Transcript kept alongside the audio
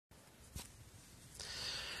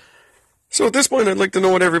So at this point, I'd like to know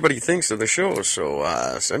what everybody thinks of the show. So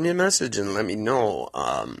send me a message and let me know.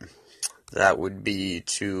 That would be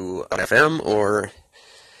to FM or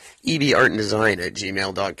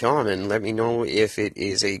ebartanddesign@gmail.com, and let me know if it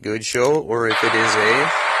is a good show or if it is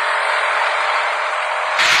a...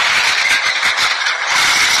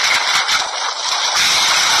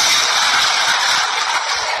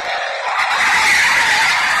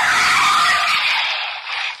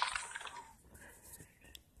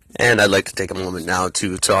 And I'd like to take a moment now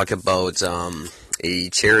to talk about a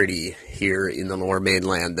charity here in the Lower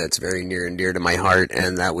Mainland that's very near and dear to my heart,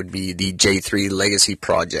 and that would be the J3 Legacy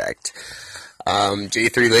Project.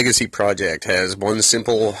 J3 Legacy Project has one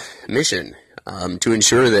simple mission, to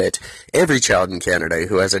ensure that every child in Canada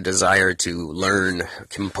who has a desire to learn,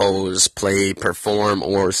 compose, play, perform,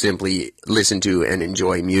 or simply listen to and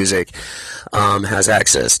enjoy music has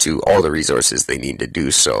access to all the resources they need to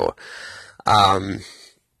do so.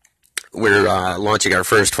 We're launching our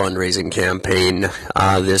first fundraising campaign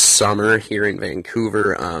this summer here in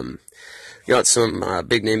Vancouver. Got some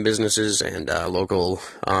big-name businesses and local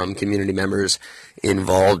community members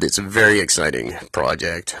involved. It's a very exciting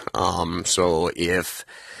project. So if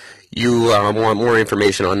you want more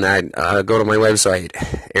information on that, go to my website,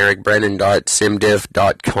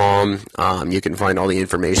 ericbrennan.simdiff.com. You can find all the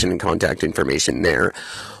information and contact information there.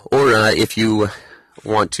 Or if you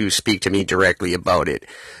want to speak to me directly about it,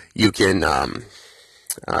 you can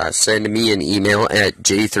send me an email at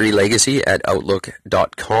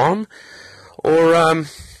j3legacy@outlook.com, or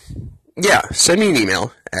send me an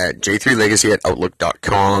email at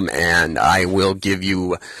j3legacy@outlook.com, and I will give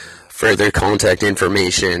you further contact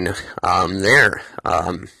information there.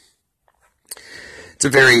 It's a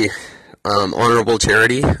very honorable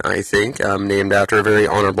charity, I think, named after a very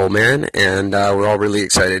honorable man, and we're all really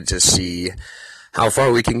excited to see how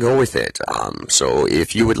far we can go with it. So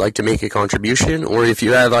if you would like to make a contribution, or if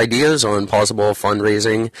you have ideas on possible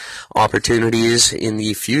fundraising opportunities in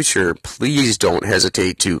the future, please don't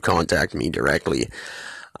hesitate to contact me directly.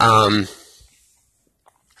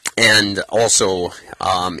 And also,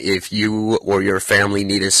 if you or your family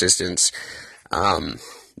need assistance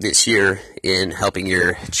this year in helping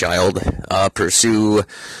your child pursue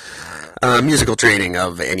musical training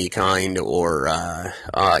of any kind, or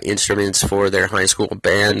instruments for their high school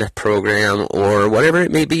band program, or whatever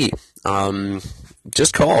it may be,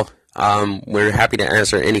 just call. We're happy to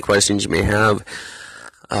answer any questions you may have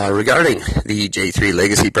regarding the J3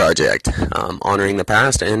 Legacy Project, honoring the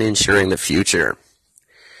past and ensuring the future.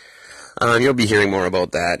 You'll be hearing more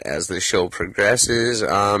about that as the show progresses.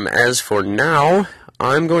 As for now,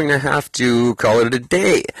 I'm going to have to call it a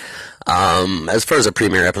day. As far as the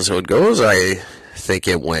premiere episode goes, I think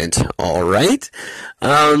it went all right.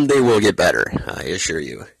 They will get better, I assure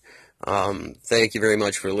you. Thank you very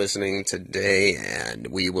much for listening today, and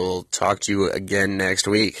we will talk to you again next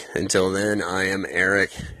week. Until then, I am Eric.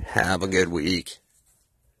 Have a good week.